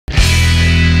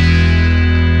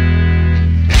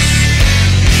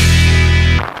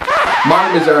My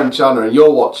name is Aaron Chandler and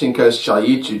you're watching Coast Shy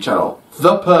YouTube channel,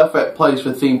 the perfect place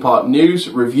for theme park news,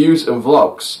 reviews and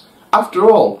vlogs.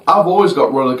 After all, I've always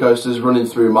got roller coasters running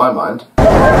through my mind.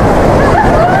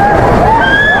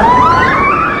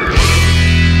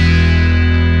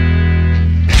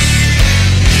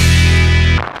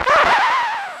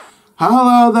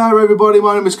 Hello there everybody,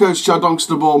 my name is Coach Chad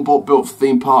Donkster, born but built for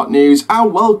Theme Park News,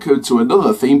 and welcome to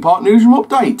another Theme Park Newsroom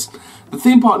update. The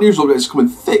Theme Park Newsroom update is coming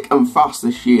thick and fast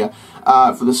this year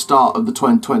for the start of the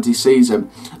 2020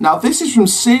 season. Now this is from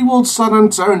Seaworld San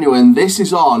Antonio and this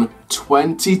is on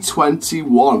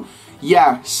 2021.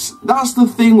 Yes, that's the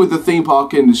thing with the theme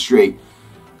park industry.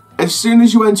 As soon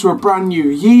as you enter a brand new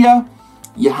year,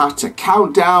 you have to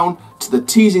count down to the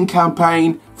teasing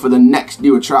campaign for the next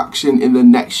new attraction in the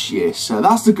next year. So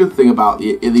that's the good thing about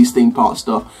these theme park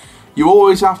stuff. You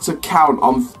always have to count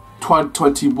on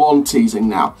 2021 teasing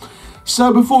now.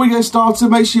 So before we get started,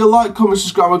 make sure you like, comment,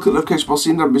 subscribe and click the notification bell so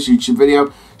you never miss a YouTube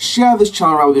video. Share this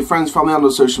channel around with your friends, family and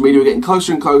on social media. We're getting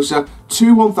closer and closer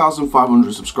to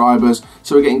 1,500 subscribers.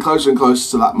 So we're getting closer and closer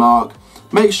to that mark.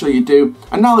 Make sure you do.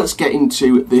 And now let's get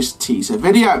into this teaser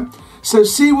video. So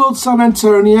SeaWorld San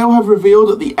Antonio have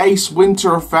revealed at the Ace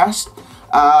Winterfest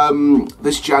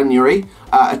this January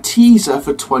a teaser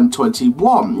for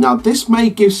 2021. Now this may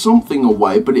give something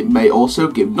away, but it may also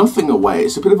give nothing away.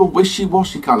 It's a bit of a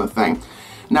wishy-washy kind of thing.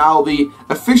 Now the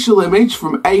official image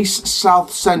from Ace South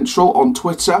Central on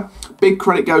Twitter, big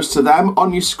credit goes to them,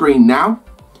 on your screen now.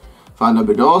 Fando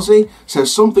Bedorzi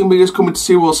says something big is coming to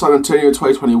SeaWorld San Antonio in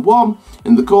 2021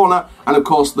 in the corner, and of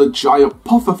course the giant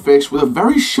pufferfish with a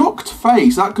very shocked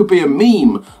face. That could be a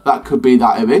meme, that could be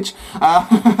that image.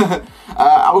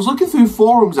 I was looking through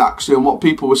forums actually and what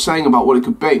people were saying about what it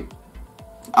could be.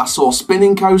 I saw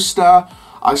spinning coaster,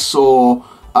 I saw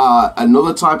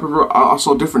another type of, I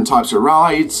saw different types of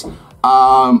rides,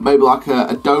 maybe like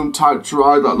a dome type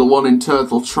ride like the one in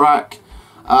Turtle Trek.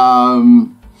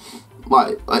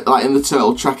 Like in the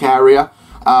Turtle Trek area.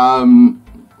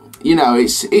 You know,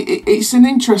 it's an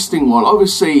interesting one.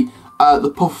 Obviously, the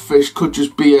pufferfish could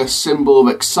just be a symbol of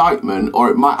excitement,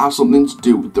 or it might have something to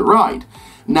do with the ride.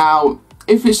 Now,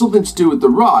 if it's something to do with the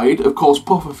ride, of course,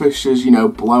 pufferfishes, you know,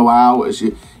 blow out, as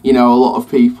you know, a lot of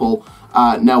people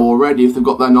know already if they've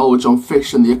got their knowledge on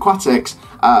fish and the aquatics.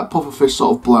 Pufferfish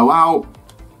sort of blow out,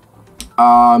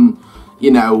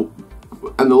 you know,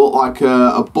 and they look like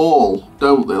a ball,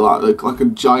 don't they? Like a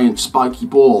giant spiky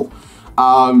ball.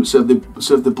 So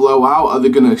if they blow out, are they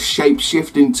going to shape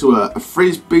shift into a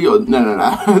frisbee? Or no.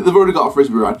 They've already got a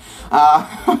frisbee ride.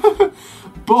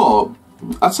 But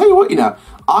I'll tell you what, you know,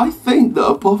 I think that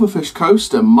a pufferfish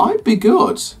coaster might be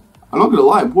good. I'm not going to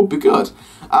lie, it would be good.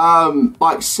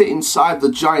 Like sit inside the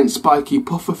giant spiky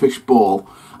pufferfish ball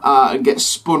and get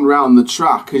spun round the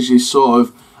track as you sort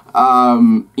of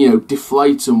you know,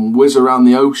 deflate and whiz around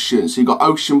the ocean. So you've got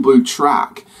ocean blue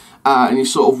track and you're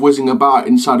sort of whizzing about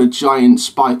inside a giant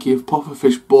spiky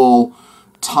pufferfish ball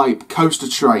type coaster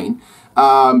train.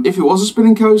 If it was a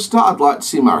spinning coaster, I'd like to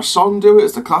see Marathon do it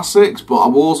as the classics, but I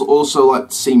would also like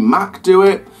to see Mac do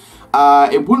it.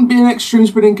 It wouldn't be an extreme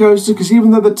spinning coaster because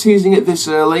even though they're teasing it this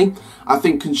early, I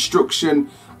think construction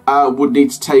would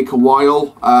need to take a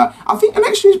while. I think an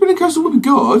extreme spinning coaster would be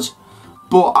good,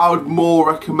 but I would more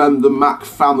recommend the Mac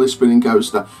family spinning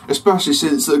coaster, especially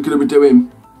since they're going to be doing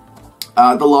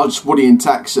the largest Woody in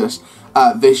Texas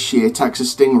this year,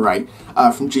 Texas Stingray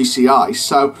from GCI.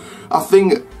 So I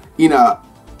think, you know,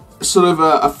 sort of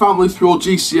a family thrill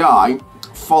GCI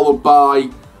followed by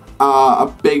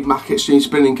a big Mac Extreme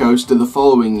spinning coaster the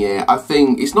following year. I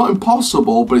think it's not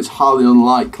impossible, but it's highly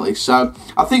unlikely. So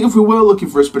I think if we were looking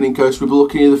for a spinning coaster, we'd be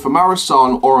looking either for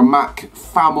Marathon or a Mac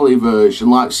family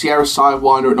version, like Sierra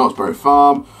Sidewinder at Knott's Berry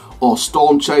Farm, or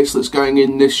Storm Chase that's going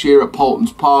in this year at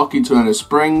Paulton's Park in Tornado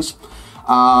Springs.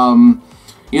 You know,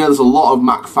 there's a lot of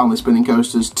Mac family spinning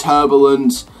coasters.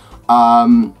 Turbulence.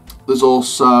 There's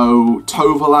also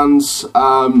Toverland's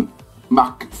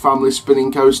Mac family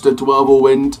spinning coaster,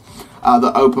 Whirlwind,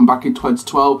 that opened back in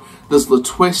 2012. There's the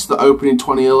Twist that opened in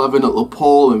 2011 at Le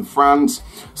Paul in France.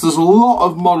 So there's a lot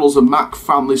of models of Mac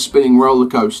family spinning roller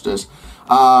coasters.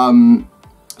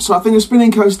 So I think a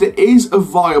spinning coaster is a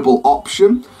viable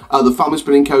option. The family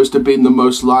spinning coaster being the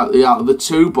most likely out of the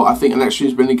two, but I think an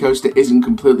extreme spinning coaster isn't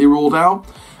completely ruled out.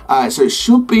 So it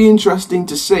should be interesting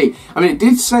to see. I mean, it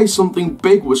did say something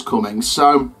big was coming,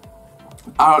 so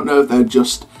I don't know if they're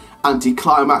just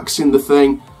anti-climaxing the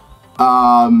thing.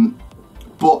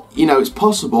 But, you know, it's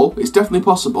possible. It's definitely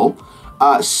possible.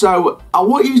 So I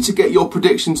want you to get your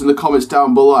predictions in the comments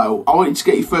down below. I want you to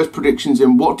get your first predictions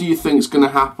in. What do you think is going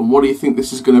to happen? What do you think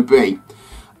this is going to be?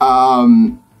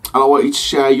 and I want you to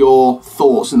share your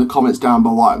thoughts in the comments down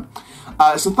below.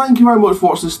 So thank you very much for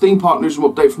watching this Theme Park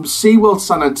Newsroom update from Seaworld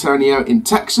San Antonio in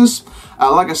Texas.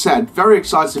 Like I said, very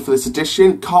excited for this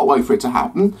edition. Can't wait for it to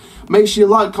happen. Make sure you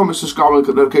like, comment, subscribe, and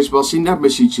click the notification bell so you never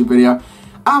miss a YouTube video.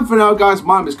 And for now, guys,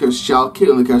 my name is Coaster Shell. Keep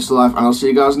on the coast of life, and I'll see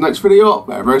you guys in the next video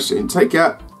very, very soon. Take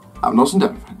care. Have an awesome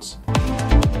day.